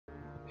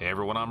Hey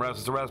everyone, I'm Raz,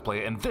 it's the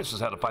Razplay, and this is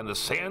how to find the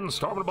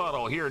Sandstorm in a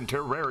bottle here in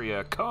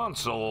Terraria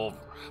console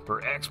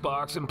for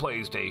Xbox and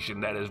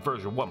PlayStation. That is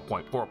version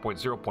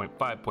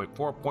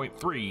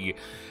 1.4.0.5.4.3,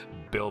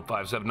 build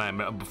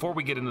 579. Before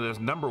we get into this,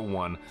 number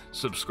one,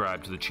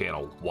 subscribe to the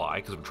channel. Why?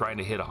 Because we're trying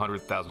to hit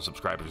 100,000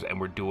 subscribers, and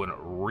we're doing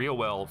real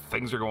well.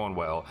 Things are going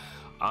well.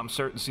 I'm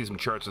starting to see some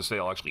charts that say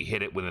I'll actually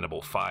hit it within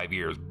about 5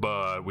 years,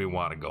 but we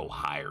want to go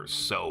higher.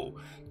 So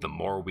the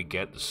more we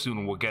get, the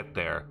sooner we'll get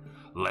there.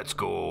 Let's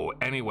go.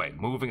 Anyway,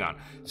 moving on.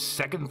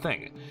 Second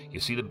thing, you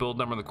see the build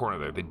number in the corner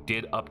there. They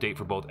did update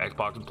for both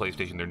Xbox and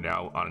PlayStation. They're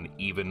now on an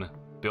even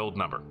build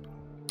number.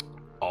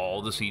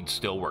 All the seeds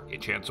still work.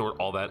 Enchant Sword,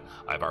 all that.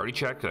 I've already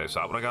checked. I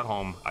saw it when I got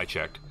home. I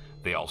checked.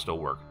 They all still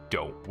work.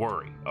 Don't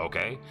worry,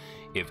 okay?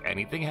 If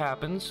anything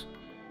happens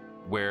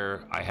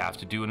where I have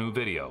to do a new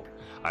video,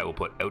 I will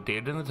put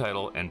outdated in the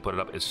title and put it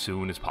up as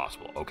soon as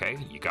possible, okay?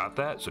 You got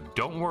that? So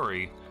don't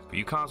worry. For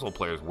you console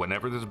players,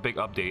 whenever there's a big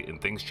update and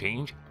things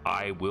change,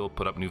 I will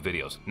put up new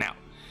videos. Now,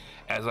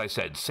 as I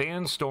said,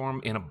 Sandstorm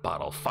in a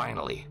bottle,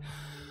 finally.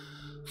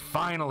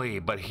 Finally,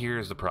 but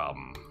here's the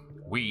problem.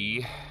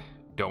 We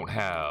don't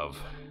have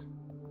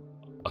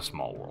a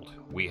small world.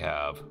 We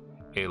have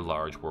a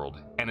large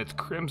world, and it's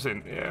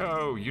Crimson.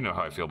 Oh, you know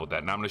how I feel about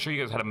that. Now I'm going to show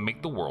you guys how to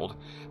make the world.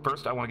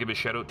 First, I want to give a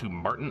shout out to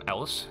Martin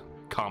Ellis,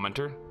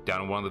 commenter,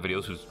 down in one of the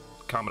videos, whose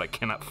comment I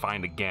cannot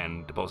find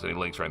again to post any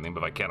links or anything,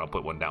 but if I can, I'll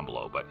put one down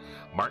below. But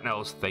Martin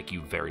Ellis, thank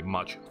you very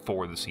much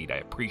for the seed. I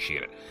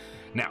appreciate it.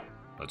 Now,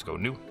 let's go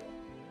new.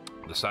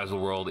 The size of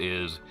the world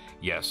is,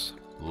 yes,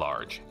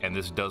 large. And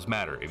this does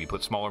matter. If you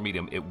put small or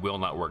medium, it will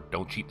not work.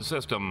 Don't cheat the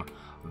system.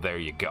 There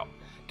you go.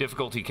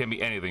 Difficulty can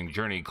be anything.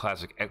 Journey,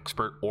 classic,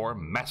 expert, or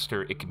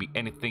master. It can be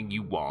anything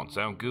you want.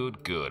 Sound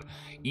good? Good.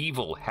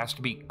 Evil has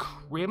to be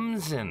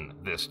crimson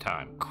this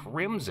time.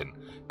 Crimson.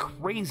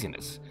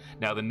 Craziness.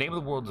 Now, the name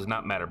of the world does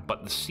not matter,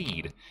 but the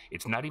seed,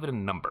 it's not even a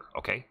number,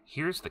 okay?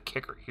 Here's the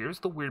kicker. Here's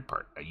the weird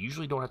part. I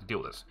usually don't have to deal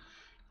with this.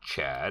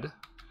 Chad,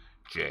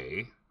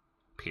 J,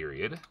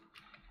 period,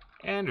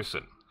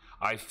 Anderson.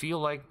 I feel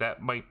like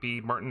that might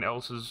be Martin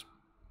Ellis's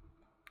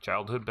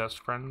childhood best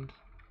friend.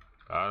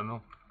 I don't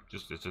know.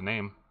 Just, it's a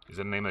name. Is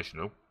it a name I should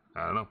know?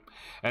 I don't know.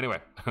 Anyway,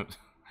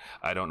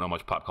 I don't know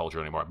much pop culture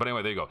anymore. But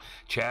anyway, there you go.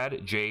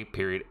 Chad, J,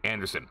 period,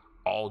 Anderson.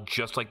 All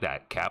just like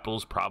that.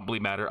 Capitals probably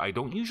matter. I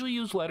don't usually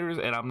use letters,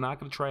 and I'm not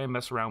going to try and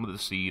mess around with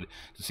the seed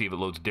to see if it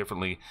loads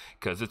differently,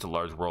 because it's a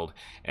large world,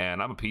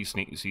 and I'm a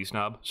PC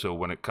snob, so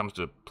when it comes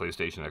to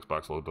PlayStation,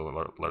 Xbox, load the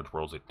large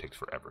worlds, it takes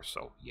forever.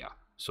 So, yeah.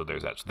 So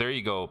there's that. So there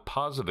you go.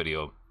 Pause the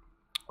video.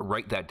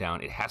 Write that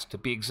down. It has to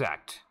be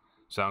exact.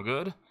 Sound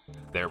good?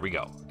 There we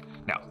go.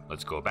 Now,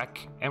 let's go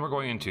back, and we're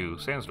going into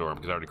Sandstorm,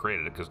 because I already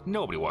created it, because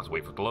nobody wants to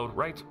wait for it to load,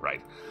 right?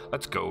 Right.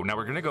 Let's go. Now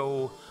we're going to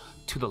go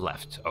to the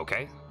left,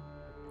 okay?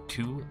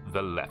 To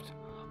the left.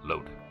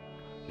 Load.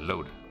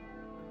 Load.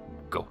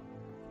 Go.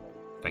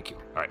 Thank you.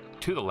 All right,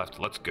 to the left,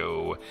 let's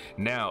go.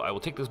 Now, I will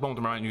take this moment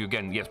to remind you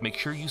again, yes, make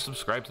sure you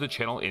subscribe to the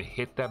channel and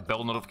hit that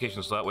bell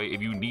notification, so that way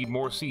if you need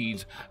more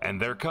seeds,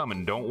 and they're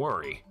coming, don't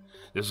worry.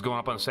 This is going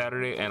up on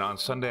Saturday, and on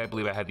Sunday, I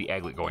believe I had the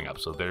aglet going up,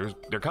 so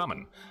they're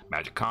coming.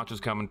 Magic Conch is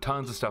coming,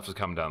 tons of stuff is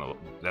coming down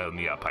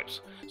the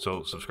pipes.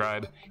 So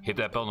subscribe, hit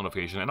that bell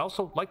notification, and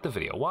also like the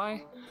video.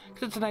 Why?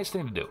 Because it's a nice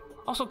thing to do.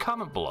 Also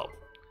comment below.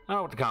 I don't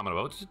know what to comment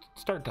about. Just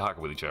start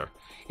talking with each other.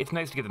 It's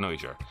nice to get to know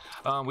each other.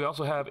 We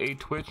also have a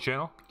Twitch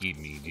channel.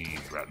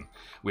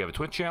 We have a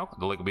Twitch channel.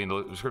 The link will be in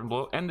the description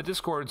below. And the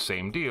Discord,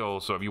 same deal.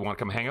 So if you want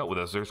to come hang out with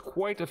us, there's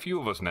quite a few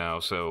of us now.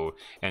 So,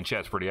 and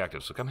chat's pretty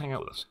active. So come hang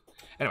out with us.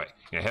 Anyway,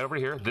 you head over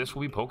here. This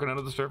will be poking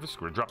under the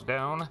surface. We're drop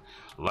down,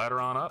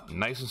 ladder on up.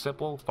 Nice and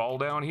simple. Fall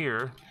down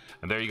here.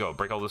 And there you go.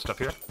 Break all this stuff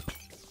here.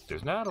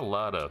 There's not a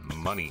lot of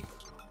money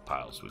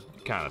piles, was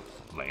kind of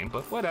lame,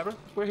 but whatever.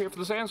 We're here for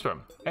the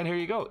Sandstorm, and here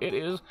you go. It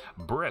is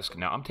brisk.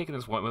 Now I'm taking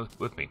this one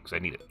with me because I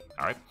need it.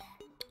 All right.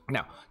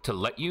 Now to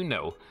let you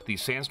know, the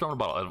Sandstorm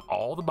bottle, out of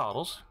all the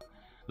bottles,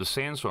 the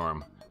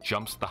Sandstorm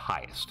jumps the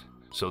highest.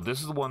 So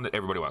this is the one that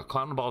everybody wants.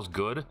 Clown ball is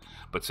good,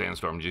 but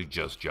Sandstorm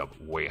just jump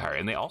way higher,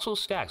 and they also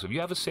stack. So if you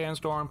have a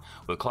Sandstorm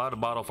with a cloud, a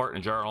bottle, fart,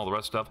 and a jar, and all the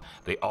rest of stuff,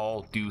 they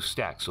all do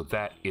stack. So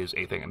that is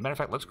a thing. As a matter of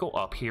fact, let's go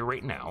up here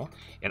right now,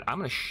 and I'm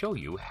going to show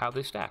you how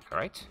they stack. All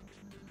right.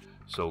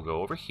 So we'll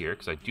go over here,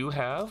 because I do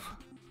have...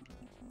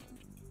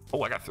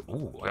 Oh, I got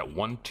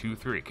 1, 2,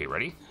 3. Okay,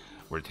 ready?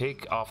 We're going to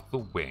take off the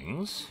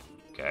wings.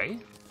 Okay.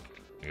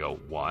 We go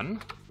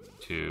 1,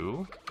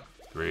 2,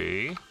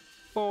 3,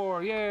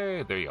 4.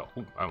 Yay! There you go.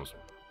 Ooh, I almost...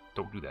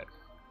 Don't do that.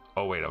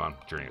 Oh, wait, I'm on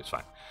journey. It's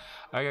fine.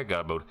 I got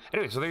God mode.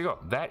 Anyway, so there you go.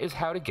 That is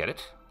how to get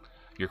it.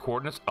 Your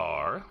coordinates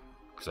are...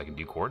 Because I can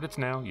do coordinates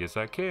now. Yes,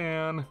 I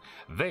can.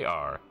 They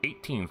are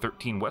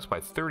 1813 west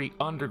by 30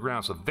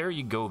 underground. So there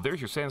you go.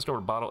 There's your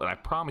Sandstorm bottle. And I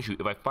promise you,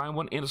 if I find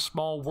one in a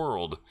small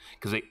world,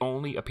 because they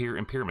only appear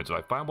in pyramids, if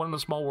I find one in a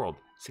small world,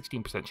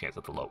 16% chance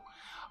at the low,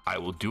 I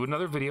will do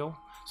another video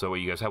so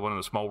you guys have one in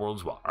a small world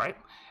as well. All right?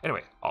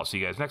 Anyway, I'll see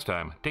you guys next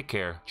time. Take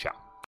care. Ciao.